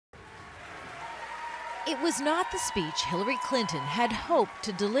It was not the speech Hillary Clinton had hoped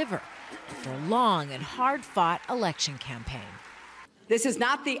to deliver after a long and hard-fought election campaign. This is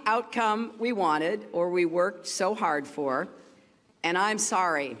not the outcome we wanted or we worked so hard for, and I'm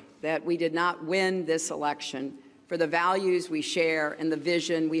sorry that we did not win this election for the values we share and the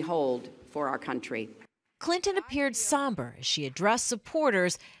vision we hold for our country. Clinton appeared somber as she addressed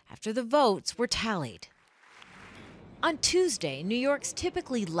supporters after the votes were tallied. On Tuesday, New York's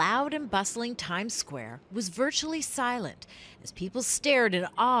typically loud and bustling Times Square was virtually silent as people stared in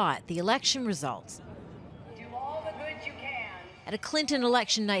awe at the election results. Do all the good you can. At a Clinton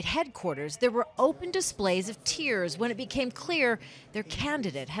election night headquarters, there were open displays of tears when it became clear their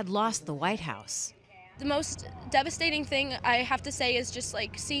candidate had lost the White House. The most devastating thing I have to say is just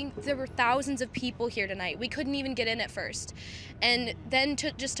like seeing there were thousands of people here tonight. We couldn't even get in at first. And then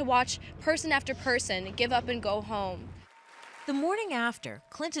just to watch person after person give up and go home. The morning after,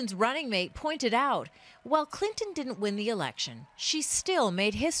 Clinton's running mate pointed out, while Clinton didn't win the election, she still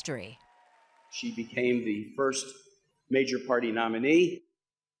made history. She became the first major party nominee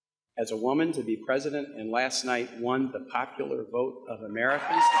as a woman to be president, and last night won the popular vote of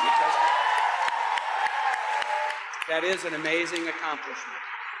Americans to be president. That is an amazing accomplishment.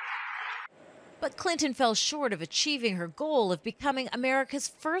 But Clinton fell short of achieving her goal of becoming America's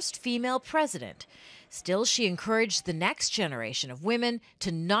first female president. Still, she encouraged the next generation of women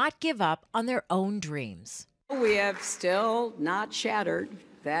to not give up on their own dreams. We have still not shattered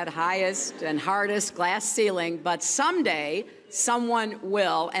that highest and hardest glass ceiling, but someday someone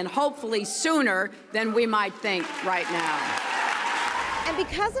will, and hopefully sooner than we might think right now. And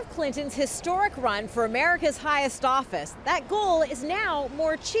because of Clinton's historic run for America's highest office, that goal is now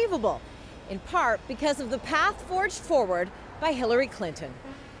more achievable, in part because of the path forged forward by Hillary Clinton.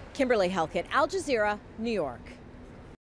 Kimberly Helkett, Al Jazeera, New York.